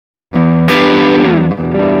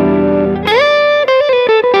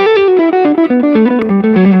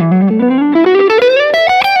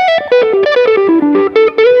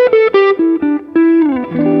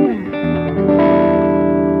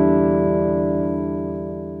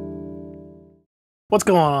What's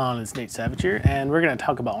going on? It's Nate Savage here, and we're going to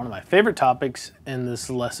talk about one of my favorite topics in this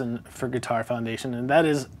lesson for Guitar Foundation, and that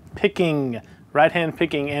is picking, right-hand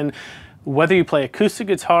picking. And whether you play acoustic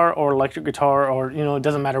guitar or electric guitar, or it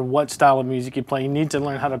doesn't matter what style of music you play, you need to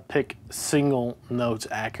learn how to pick single notes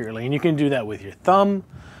accurately. And you can do that with your thumb,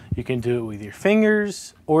 you can do it with your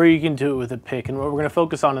fingers, or you can do it with a pick. And what we're going to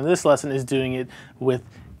focus on in this lesson is doing it with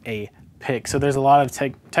a pick. So there's a lot of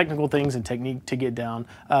technical things and technique to get down.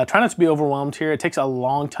 Try not to be overwhelmed here. It takes a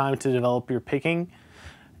long time to develop your picking.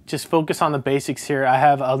 Just focus on the basics here. I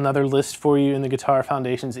have another list for you in the Guitar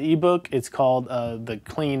Foundation's ebook. It's called the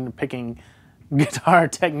Clean Picking Guitar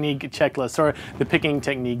Technique Checklist, or the Picking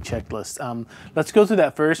Technique Checklist. Let's go through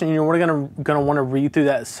that first, and we're gonna want to read through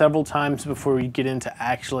that several times before we get into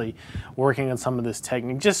actually working on some of this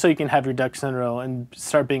technique, just so you can have your ducks in a row and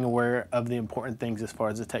start being aware of the important things as far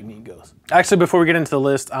as the technique goes. Actually, before we get into the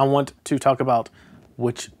list, I want to talk about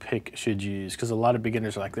which pick should you use, because a lot of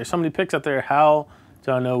beginners are like, there's so many picks out there, how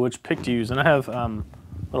do I know which pick to use? And I have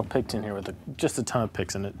little picks in here with just a ton of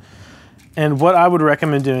picks in it. And what I would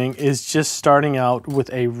recommend doing is just starting out with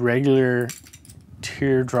a regular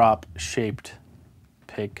teardrop shaped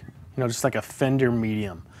pick, just like a Fender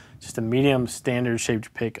medium, just a medium standard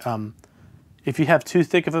shaped pick. If you have too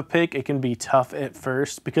thick of a pick, it can be tough at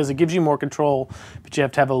first because it gives you more control, but you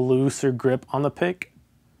have to have a looser grip on the pick,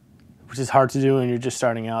 which is hard to do when you're just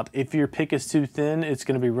starting out. If your pick is too thin, it's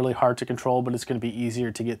going to be really hard to control, but it's going to be easier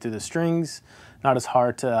to get through the strings, not as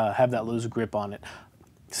hard to have that loose grip on it.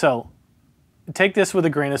 So take this with a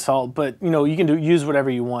grain of salt, but you can use whatever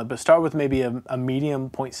you want, but start with maybe a medium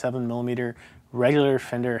 0.7 millimeter regular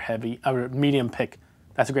Fender heavy medium pick.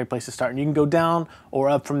 That's a great place to start, and you can go down or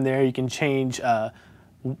up from there. You can change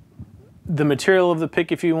the material of the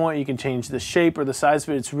pick if you want. You can change the shape or the size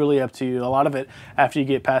of it. It's really up to you. A lot of it, after you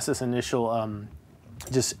get past this initial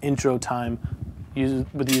just intro time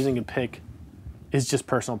with using a pick, is just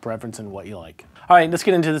personal preference and what you like. All right, let's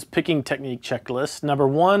get into this picking technique checklist. Number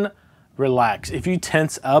one, relax. If you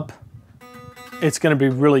tense up, it's going to be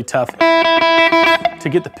really tough to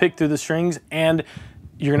get the pick through the strings, and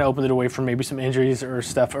you're going to open the doorway for maybe some injuries or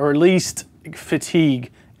stuff, or at least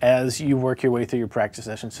fatigue as you work your way through your practice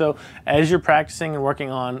session. So as you're practicing and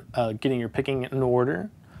working on getting your picking in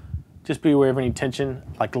order, just be aware of any tension,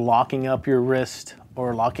 like locking up your wrist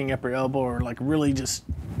or locking up your elbow, or like really just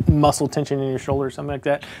muscle tension in your shoulder or something like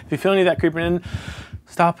that. If you feel any of that creeping in,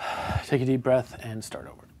 stop, take a deep breath, and start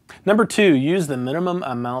over. Number two, use the minimum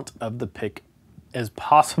amount of the pick as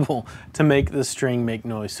possible to make the string make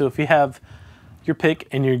noise. So if you have your pick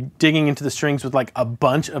and you're digging into the strings with like a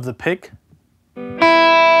bunch of the pick,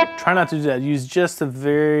 try not to do that. Use just a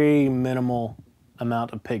very minimal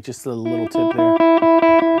amount of pick, just a little tip there.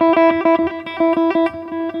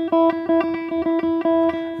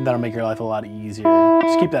 And that'll make your life a lot easier.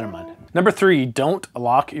 Just keep that in mind. Number three, don't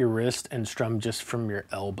lock your wrist and strum just from your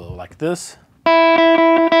elbow like this.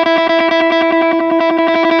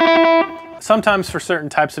 Sometimes for certain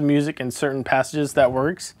types of music and certain passages that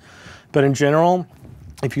works, but in general,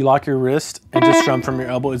 if you lock your wrist and just strum from your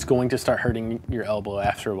elbow, it's going to start hurting your elbow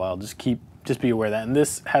after a while. Just be aware of that. And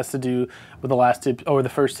this has to do with the last tip, or the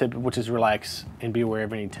first tip, which is relax and be aware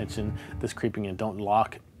of any tension that's creeping in. Don't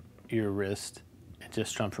lock your wrist and just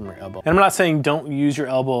strum from your elbow. And I'm not saying don't use your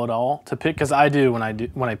elbow at all to pick, because I do when I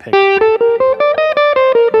pick.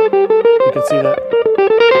 You can see that.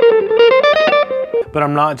 But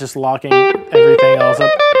I'm not just locking everything else up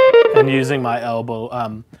and using my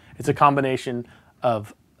elbow. It's a combination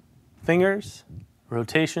of fingers,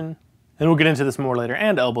 rotation, and we'll get into this more later,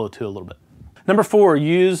 and elbow too a little bit. Number four,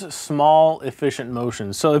 use small, efficient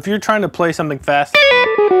motions. So if you're trying to play something fast,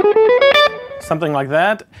 something like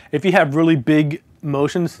that, if you have really big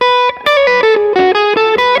motions,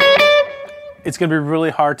 it's going to be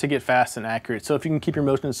really hard to get fast and accurate. So if you can keep your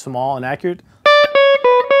motions small and accurate,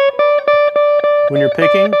 when you're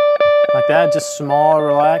picking like that, just small,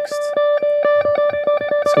 relaxed,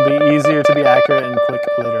 it's going to be easier to be accurate and quick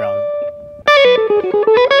later on.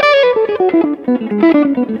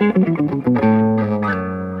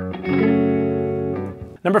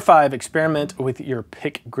 Number five, experiment with your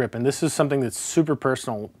pick grip. And this is something that's super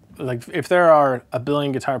personal. Like if there are a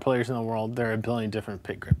billion guitar players in the world, there are a billion different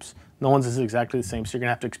pick grips. No one's is exactly the same, so you're gonna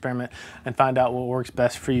have to experiment and find out what works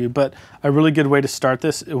best for you. But a really good way to start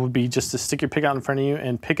this, it would be just to stick your pick out in front of you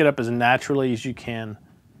and pick it up as naturally as you can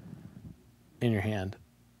in your hand.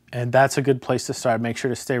 And that's a good place to start. Make sure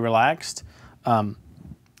to stay relaxed.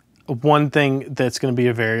 One thing that's going to be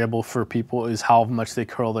a variable for people is how much they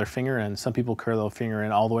curl their finger in. Some people curl their finger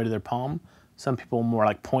in all the way to their palm. Some people more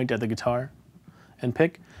like point at the guitar and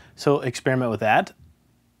pick. So experiment with that.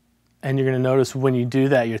 And you're going to notice when you do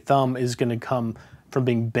that, your thumb is going to come from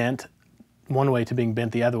being bent one way to being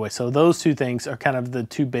bent the other way. So those two things are kind of the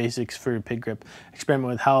two basics for your pick grip. Experiment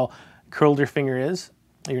with how curled your finger is,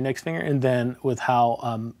 your index finger, and then with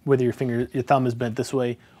how whether your thumb is bent this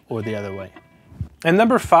way or the other way. And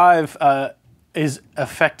number 5 is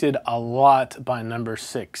affected a lot by number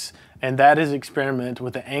 6, and that is experiment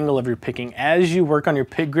with the angle of your picking. As you work on your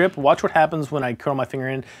pick grip, watch what happens when I curl my finger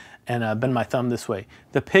in and bend my thumb this way.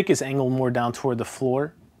 The pick is angled more down toward the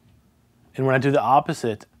floor, and when I do the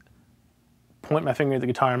opposite, point my finger at the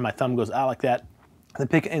guitar and my thumb goes out like that, the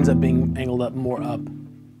pick ends up being angled up more up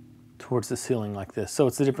towards the ceiling like this. So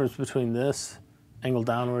it's the difference between this angled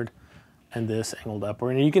downward and this angled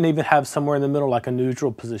upward. And you can even have somewhere in the middle like a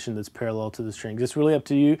neutral position that's parallel to the strings. It's really up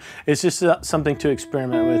to you. It's just something to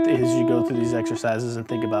experiment with as you go through these exercises and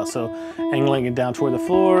think about. So angling it down toward the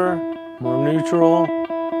floor, more neutral,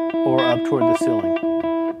 or up toward the ceiling.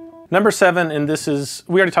 Number 7, and this is,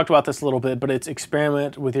 we already talked about this a little bit, but it's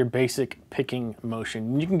experiment with your basic picking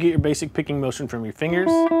motion. You can get your basic picking motion from your fingers,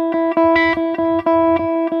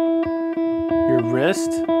 your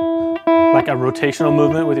wrist, like a rotational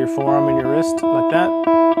movement with your forearm and your wrist, like that.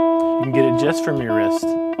 You can get it just from your wrist.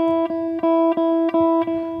 You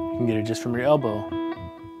can get it just from your elbow,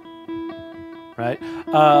 right?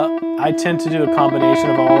 I tend to do a combination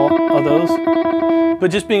of all of those, but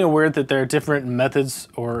just being aware that there are different methods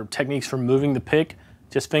or techniques for moving the pick.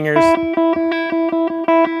 Just fingers,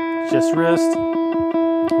 just wrist,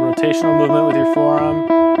 rotational movement with your forearm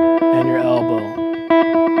and your elbow.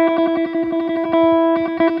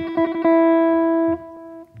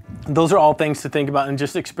 Those are all things to think about and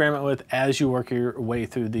just experiment with as you work your way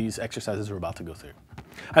through these exercises we're about to go through.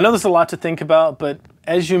 I know there's a lot to think about, but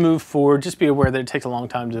as you move forward, just be aware that it takes a long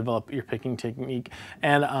time to develop your picking technique.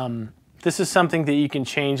 And this is something that you can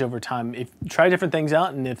change over time. Try different things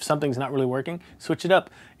out, and if something's not really working, switch it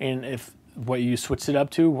up. And if what you switched it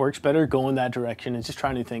up to works better, go in that direction and just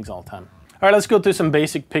try new things all the time. All right, let's go through some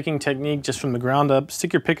basic picking technique just from the ground up.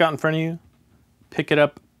 Stick your pick out in front of you, pick it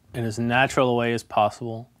up in as natural a way as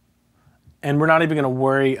possible. And we're not even going to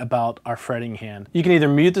worry about our fretting hand. You can either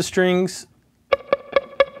mute the strings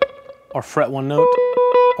or fret one note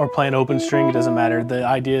or play an open string, it doesn't matter. The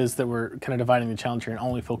idea is that we're kind of dividing the challenge here and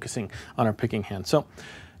only focusing on our picking hand. So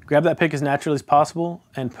grab that pick as naturally as possible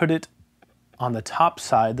and put it on the top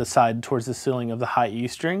side, the side towards the ceiling of the high E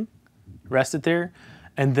string. Rest it there,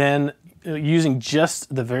 and then using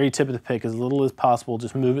just the very tip of the pick as little as possible,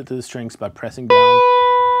 just move it through the strings by pressing down.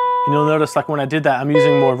 And you'll notice, like when I did that, I'm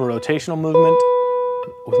using more of a rotational movement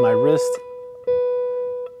with my wrist.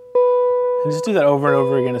 And just do that over and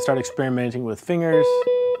over again and start experimenting with fingers,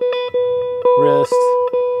 wrist,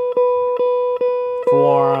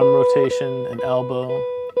 forearm rotation, and elbow.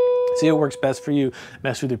 See what works best for you.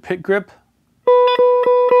 Mess with your pick grip.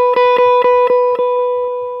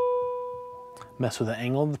 Mess with the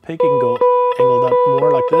angle of the pick. You can go angled up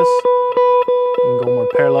more like this. You can go more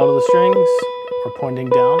parallel to the strings or pointing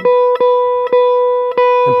down.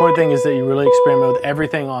 The important thing is that you really experiment with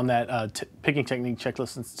everything on that picking technique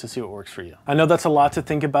checklist to see what works for you. I know that's a lot to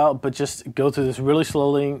think about, but just go through this really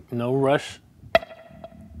slowly, no rush,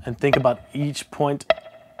 and think about each point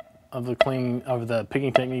of the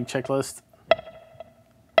picking technique checklist,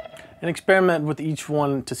 and experiment with each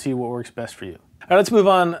one to see what works best for you. All right, let's move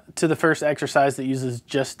on to the first exercise that uses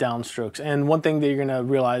just downstrokes. And one thing that you're gonna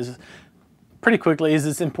realize pretty quickly is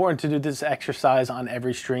it's important to do this exercise on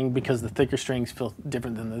every string because the thicker strings feel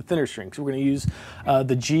different than the thinner strings. So we're gonna use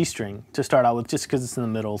the G string to start out with, just because it's in the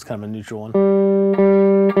middle, it's kind of a neutral one.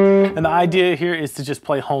 And the idea here is to just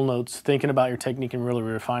play whole notes, thinking about your technique and really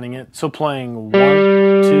refining it. So playing 1,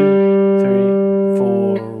 2, 3,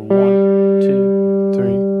 4, 1, 2,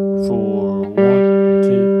 3, 4,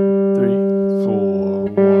 1, 2, 3, 4,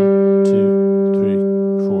 1, 2,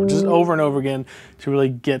 3, 4. Just over and over again to really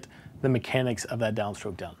get the mechanics of that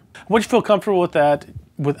downstroke down. Once you feel comfortable with that,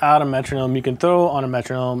 without a metronome, you can throw on a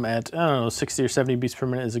metronome at, I don't know, 60 or 70 beats per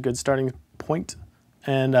minute is a good starting point.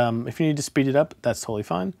 And if you need to speed it up, that's totally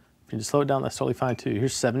fine. If you need to slow it down, that's totally fine too.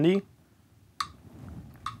 Here's 70.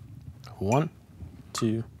 1,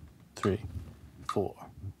 2, 3, 4.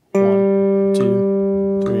 1,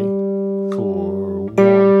 2, 3, 4. 1,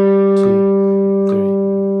 2, 3,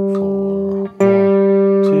 4.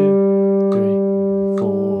 1, 2, 3,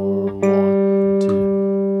 4. 1, 2,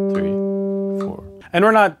 3, 4. And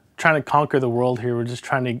we're not trying to conquer the world here. We're just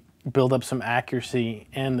trying to build up some accuracy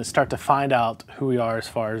and start to find out who we are as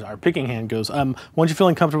far as our picking hand goes. Once you're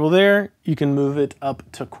feeling comfortable there, you can move it up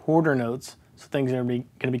to quarter notes. So things are going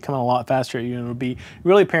to be coming a lot faster at you, and it'll be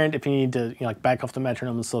really apparent if you need to like back off the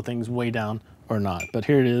metronome and slow things way down or not. But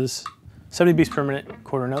here it is, 70 beats per minute,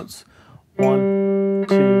 quarter notes. 1,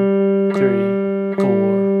 2, 3,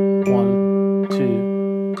 4. 1,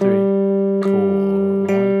 2, 3, 4.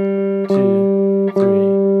 1, 2,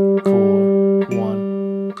 3, 4.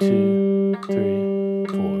 1, 2, 3,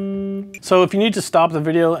 4. So if you need to stop the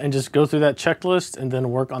video and just go through that checklist and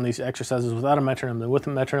then work on these exercises without a metronome, then with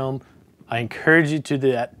a metronome, I encourage you to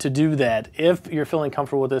do that. If you're feeling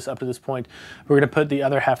comfortable with this up to this point, we're gonna put the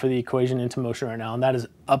other half of the equation into motion right now, and that is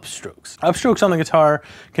upstrokes. Upstrokes on the guitar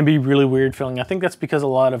can be really weird feeling. I think that's because a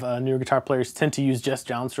lot of newer guitar players tend to use just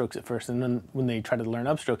downstrokes at first, and then when they try to learn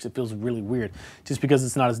upstrokes, it feels really weird, just because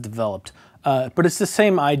it's not as developed. But it's the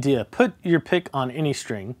same idea. Put your pick on any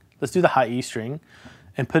string. Let's do the high E string,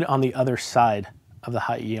 and put it on the other side of the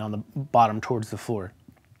high E, on the bottom towards the floor.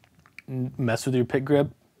 Mess with your pick grip.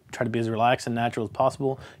 Try to be as relaxed and natural as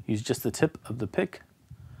possible. Use just the tip of the pick,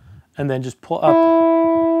 and then just pull up.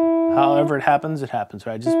 However it happens,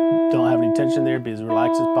 right? Just don't have any tension there. Be as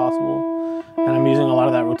relaxed as possible. And I'm using a lot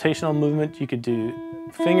of that rotational movement. You could do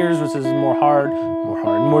fingers, which is more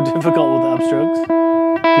difficult with the upstrokes. You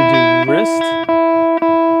could do wrist,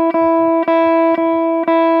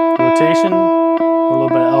 rotation, or a little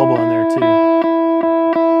bit of elbow in there too.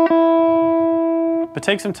 But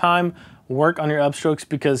take some time. Work on your upstrokes,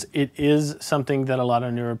 because it is something that a lot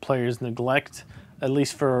of newer players neglect, at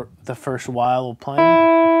least for the first while of playing.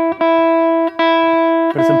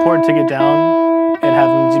 But it's important to get down and have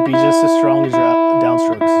them to be just as strong as your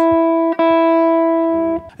downstrokes.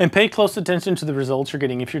 And pay close attention to the results you're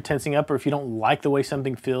getting. If you're tensing up, or if you don't like the way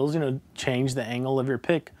something feels, change the angle of your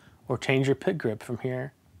pick, or change your pick grip from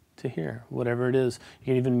here to here, whatever it is. You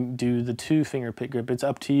can even do the 2-finger pick grip. It's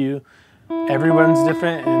up to you. Everyone's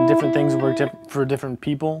different, and different things work for different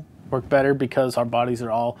people, work better because our bodies are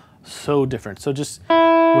all so different. So just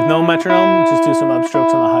with no metronome, just do some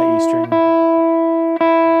upstrokes on the high E string.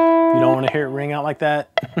 If you don't want to hear it ring out like that,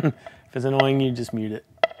 if it's annoying you, just mute it.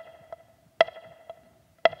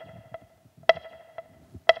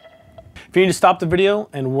 If you need to stop the video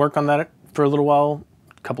and work on that for a little while,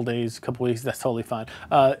 a couple days, a couple weeks, that's totally fine.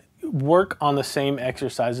 Work on the same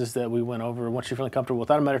exercises that we went over. Once you're feeling comfortable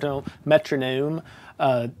without a metronome,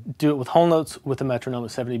 do it with whole notes with a metronome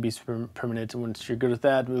at 70 beats per minute. And once you're good with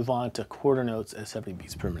that, move on to quarter notes at 70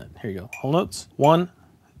 beats per minute. Here you go. Whole notes. 1,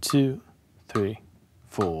 2, 3,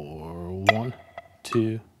 4. 1,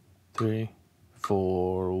 2, 3,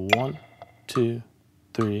 4. 1, 2,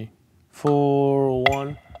 3, 4.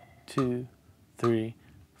 1, 2, 3,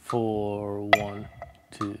 4. 1,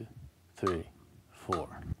 2, 3, 4.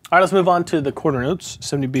 All right, let's move on to the quarter notes,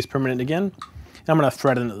 70 beats per minute again. And I'm gonna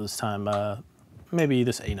fret it this time, maybe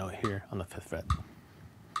this A note here on the 5th fret.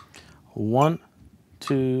 1,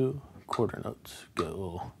 2, quarter notes,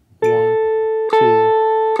 go. 1, 2,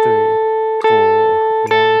 3, 4.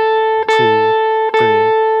 1, 2,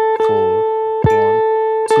 3, 4. 1,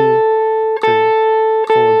 2, 3,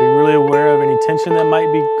 4. Be really aware of any tension that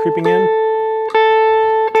might be creeping in.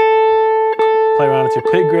 Play around with your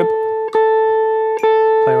pick grip.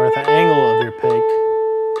 Play with the angle of your pick.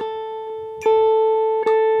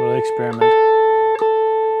 Really experiment.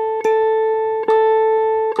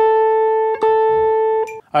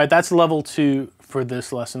 All right, that's level 2 for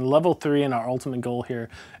this lesson. Level 3 and our ultimate goal here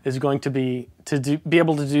is going to be be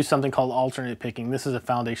able to do something called alternate picking. This is a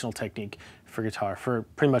foundational technique for guitar, for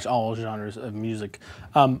pretty much all genres of music.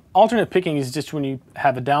 Alternate picking is just when you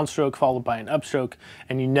have a downstroke followed by an upstroke,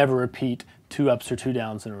 and you never repeat 2 ups or 2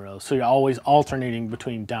 downs in a row. So you're always alternating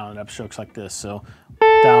between down and up strokes like this. So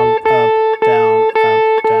down, up, down,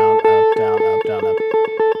 up, down, up, down, up, down, up.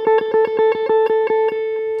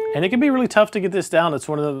 And it can be really tough to get this down. It's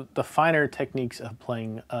one of the finer techniques of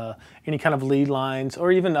playing any kind of lead lines,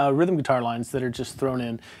 or even rhythm guitar lines that are just thrown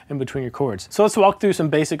in between your chords. So let's walk through some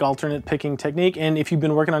basic alternate picking technique. And if you've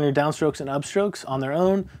been working on your downstrokes and upstrokes on their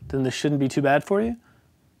own, then this shouldn't be too bad for you.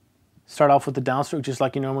 Start off with the downstroke just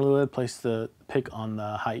like you normally would. Place the pick on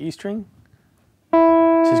the high E string.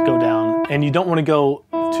 Just go down. And you don't want to go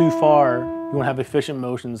too far. You want to have efficient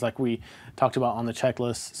motions like we talked about on the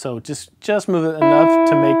checklist. So just move it enough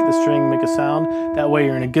to make the string make a sound. That way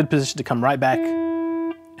you're in a good position to come right back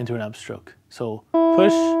into an upstroke. So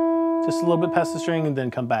push just a little bit past the string and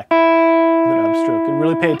then come back with an upstroke. And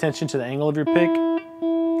really pay attention to the angle of your pick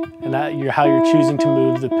and how you're choosing to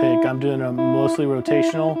move the pick. I'm doing a mostly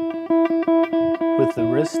rotational with the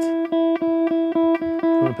wrist.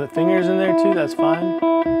 You want to put fingers in there too, that's fine.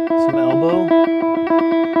 Some elbow.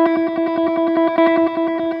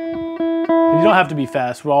 You don't have to be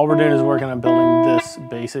fast. All we're doing is working on building this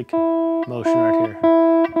basic motion right here.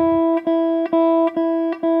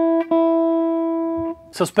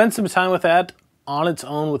 So spend some time with that on its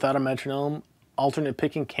own without a metronome. Alternate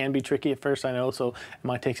picking can be tricky at first, I know, so it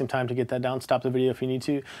might take some time to get that down. Stop the video if you need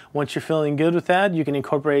to. Once you're feeling good with that, you can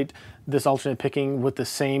incorporate this alternate picking with the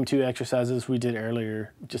same 2 exercises we did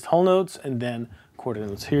earlier. Just whole notes and then quarter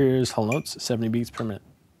notes. Here's whole notes, 70 beats per minute.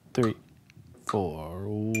 3, 4,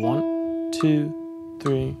 1, 2,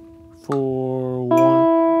 3, 4,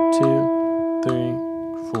 1, 2, 3,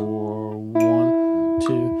 4, 1,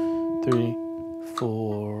 2, 3,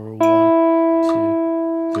 4, 1,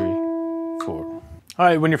 2, 3, 4. All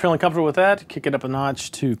right, when you're feeling comfortable with that, kick it up a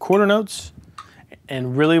notch to quarter notes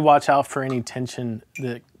and really watch out for any tension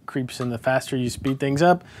that creeps in. The faster you speed things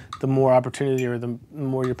up, the more opportunity or the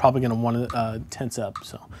more you're probably going to want to tense up.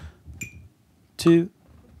 So 2,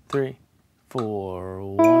 3, 4,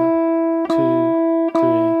 1, 2, 3,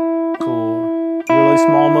 4. Really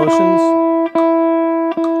small motions,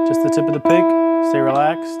 just the tip of the pick. Stay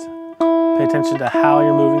relaxed. Pay attention to how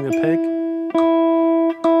you're moving the pick,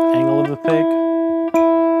 angle of the pick.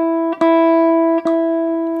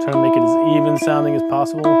 Try to make it as even sounding as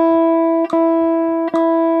possible.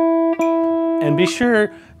 And be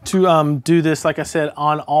sure to do this, like I said,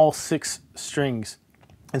 on all 6 strings.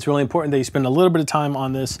 It's really important that you spend a little bit of time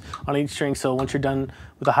on this on each string. So once you're done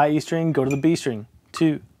with the high E string, go to the B string.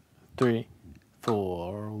 2, 3,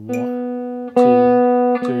 4, 1, 2,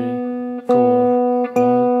 3, 4,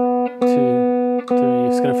 1, 2, 3.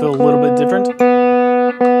 It's going to feel a little bit different.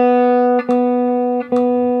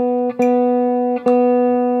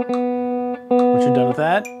 Once you're done with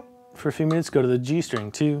that, for a few minutes, go to the G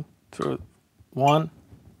string. 2, 3, 1,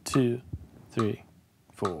 2, 3,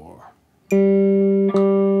 4.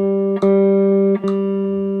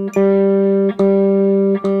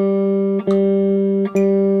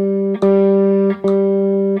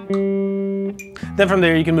 Then from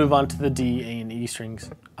there you can move on to the D, A, and E strings.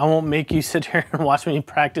 I won't make you sit here and watch me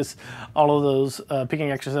practice all of those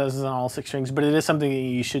picking exercises on all 6 strings, but it is something that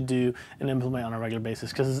you should do and implement on a regular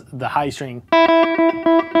basis because the high string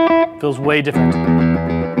feels way different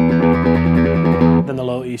than the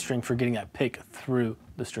low E string for getting that pick through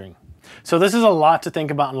the string. So this is a lot to think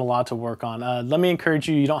about and a lot to work on. Let me encourage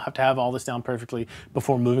you, you don't have to have all this down perfectly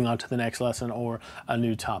before moving on to the next lesson or a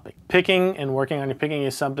new topic. Picking and working on your picking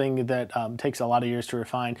is something that takes a lot of years to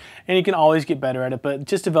refine, and you can always get better at it, but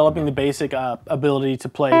just developing the basic ability to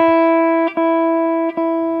play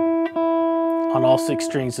on all 6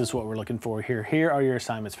 strings is what we're looking for here. Here are your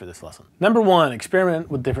assignments for this lesson. Number 1, experiment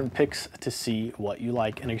with different picks to see what you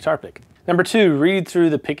like in a guitar pick. Number 2, read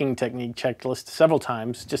through the picking technique checklist several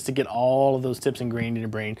times just to get all of those tips ingrained in your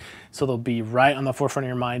brain so they'll be right on the forefront of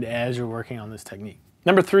your mind as you're working on this technique.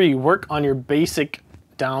 Number 3, work on your basic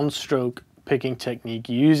downstroke picking technique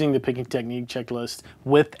using the picking technique checklist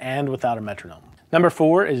with and without a metronome. Number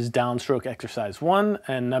 4 is downstroke exercise 1,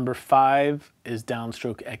 and number 5 is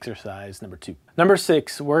downstroke exercise number 2. Number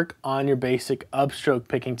 6, work on your basic upstroke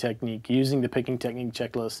picking technique using the picking technique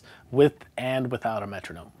checklist with and without a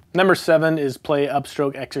metronome. Number 7 is play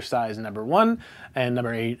upstroke exercise number 1, and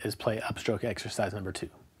number 8 is play upstroke exercise number 2.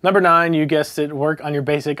 Number 9, you guessed it, work on your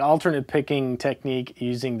basic alternate picking technique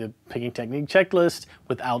using the picking technique checklist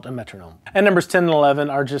without a metronome. And numbers 10 and 11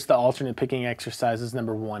 are just the alternate picking exercises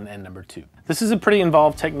number 1 and number 2. This is a pretty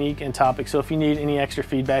involved technique and topic, so if you need any extra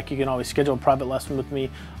feedback, you can always schedule a private lesson with me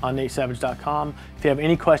on natesavage.com. If you have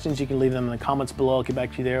any questions, you can leave them in the comments below. I'll get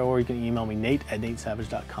back to you there, or you can email me,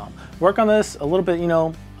 nate@natesavage.com. Work on this a little bit,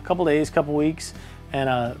 a couple days, couple weeks,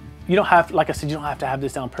 and you don't have, like I said, you don't have to have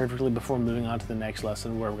this down perfectly before moving on to the next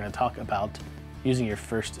lesson where we're going to talk about using your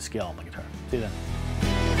first scale on the guitar. See you then.